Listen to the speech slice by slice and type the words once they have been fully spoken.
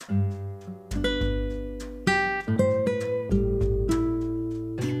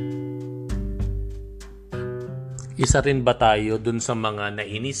Isa rin ba tayo dun sa mga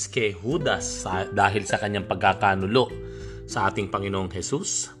nainis kay Judas dahil sa kanyang pagkakanulo sa ating Panginoong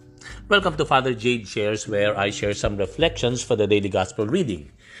Jesus? Welcome to Father Jade Shares, where I share some reflections for the daily gospel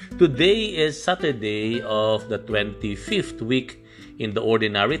reading. Today is Saturday of the 25th week in the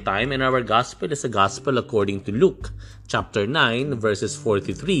ordinary time, and our gospel is a gospel according to Luke, chapter 9, verses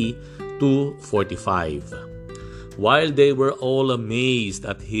 43 to 45. While they were all amazed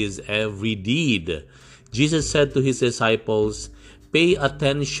at his every deed, Jesus said to his disciples, "Pay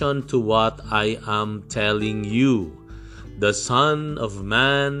attention to what I am telling you. The Son of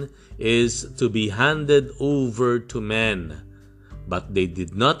Man is to be handed over to men." But they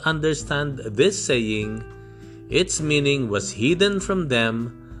did not understand this saying. Its meaning was hidden from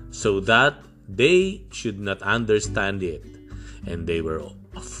them so that they should not understand it. And they were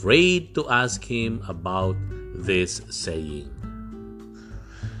afraid to ask him about this saying.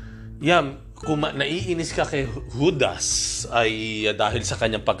 Kung naiinis ka kay Judas ay dahil sa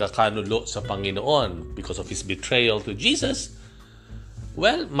kanyang pagkakanulo sa Panginoon because of his betrayal to Jesus,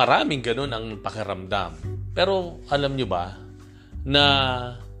 well, maraming ganun ang pakiramdam. Pero alam nyo ba na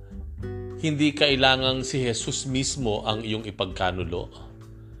hindi kailangang si Jesus mismo ang iyong ipagkanulo?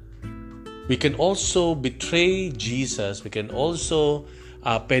 We can also betray Jesus. We can also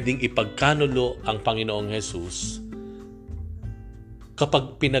pwedeng ipagkanulo ang Panginoong Jesus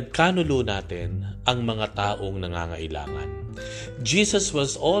kapag pinagkanulo natin ang mga taong nangangailangan. Jesus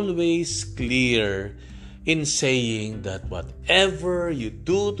was always clear in saying that whatever you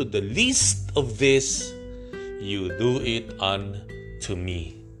do to the least of this, you do it unto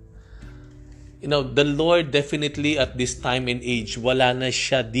me. The Lord definitely at this time and age, wala na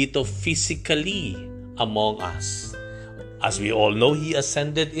siya dito physically among us. As we all know, He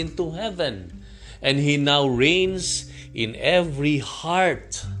ascended into heaven and He now reigns in every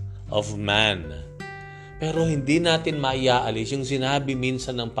heart of man. Pero hindi natin maiaalis yung sinabi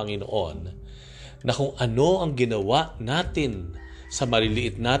minsan ng Panginoon na kung ano ang ginawa natin sa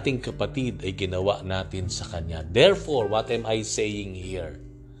maliliit nating kapatid ay ginawa natin sa Kanya. Therefore, what am I saying here?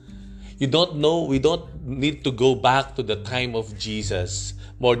 We don't need to go back to the time of Jesus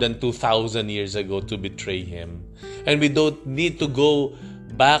more than 2,000 years ago to betray Him. And we don't need to go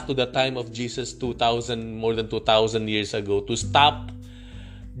back to the time of Jesus more than 2,000 years ago to stop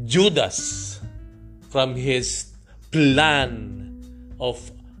Judas from his plan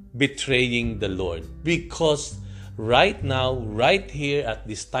of betraying the Lord. Because right now, right here at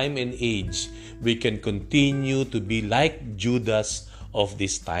this time and age, we can continue to be like Judas of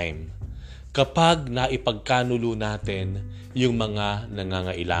this time. Kapag naipagkanulo natin yung mga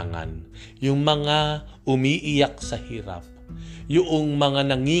nangangailangan, yung mga umiiyak sa hirap, yung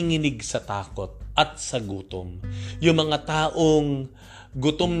mga nanginginig sa takot at sa gutom, yung mga taong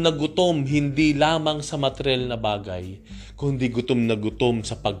gutom na gutom hindi lamang sa material na bagay, kundi gutom na gutom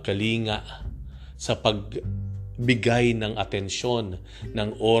sa pagkalinga, sa pagbigay ng atensyon, ng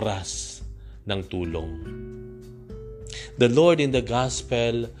oras, ng tulong. The Lord in the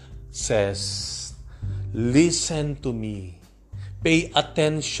Gospel says, "Listen to me. Pay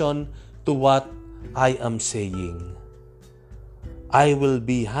attention to what I am saying. I will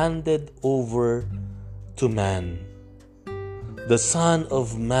be handed over to man. The Son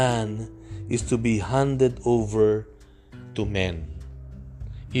of Man is to be handed over to men."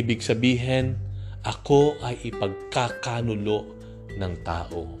 Ibig sabihin, ako ay ipagkakanulo ng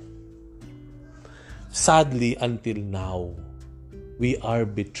tao. Sadly, until now, we are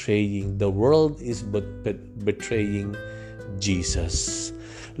betraying. The world is betraying Jesus.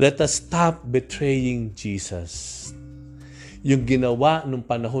 Let us stop betraying Jesus. Yung ginawa nung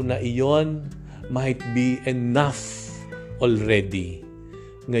panahon na iyon might be enough already.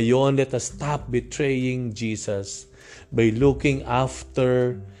 Ngayon, let us stop betraying Jesus by looking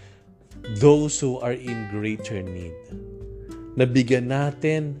after those who are in greater need. Nabigyan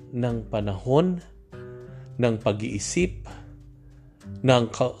natin ng panahon, ng pag-iisip, ng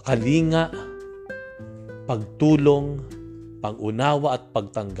kalinga, pagtulong, pag-unawa at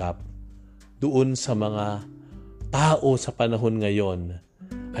pagtanggap doon sa mga tao sa panahon ngayon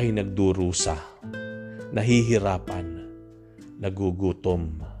ay nagdurusa, nahihirapan,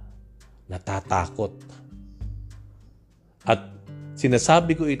 nagugutom, natatakot. At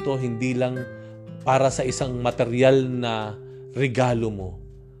sinasabi ko ito hindi lang para sa isang material na regalo mo.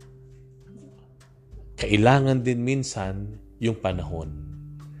 Kailangan din minsan yung panahon,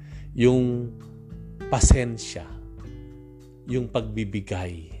 yung pasensya, yung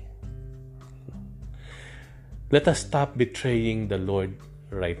pagbibigay. Let us stop betraying the Lord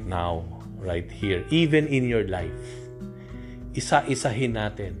right now, right here, even in your life. Isa-isahin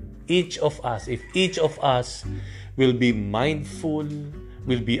natin. Each of us, if each of us will be mindful,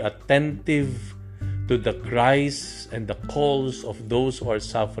 will be attentive to the cries and the calls of those who are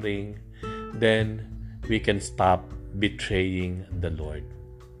suffering, then we can stop betraying the Lord.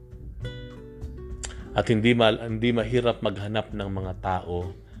 At hindi mahirap maghanap ng mga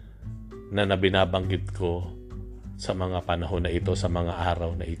tao na binabanggit ko sa mga panahon na ito, sa mga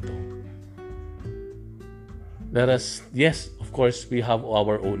araw na ito. Yes, of course, we have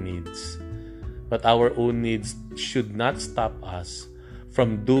our own needs. But our own needs should not stop us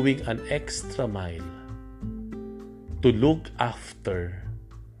from doing an extra mile to look after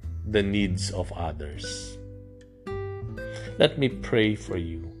the needs of others. Let me pray for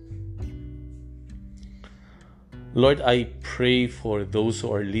you. Lord, I pray for those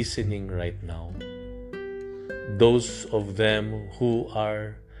who are listening right now. Those of them who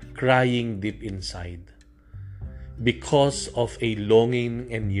are crying deep inside because of a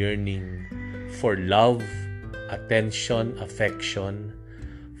longing and yearning for love, attention, affection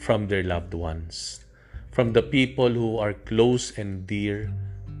from their loved ones, from the people who are close and dear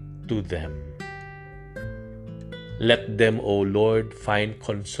to them. Let them, O Lord, find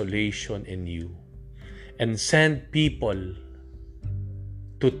consolation in you and send people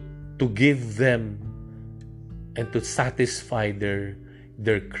to give them and to satisfy their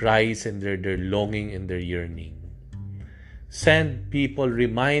cries and their longing and their yearning. Send people,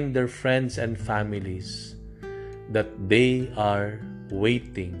 remind their friends and families that they are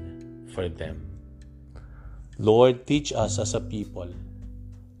waiting for them. Lord, teach us as a people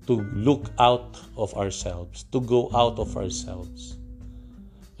to look out of ourselves, to go out of ourselves,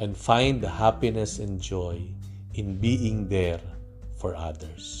 and find the happiness and joy in being there for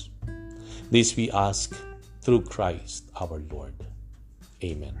others. This we ask through Christ our Lord.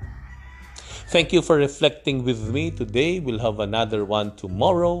 Amen. Thank you for reflecting with me today. We'll have another one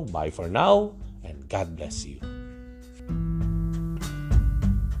tomorrow. Bye for now, and God bless you.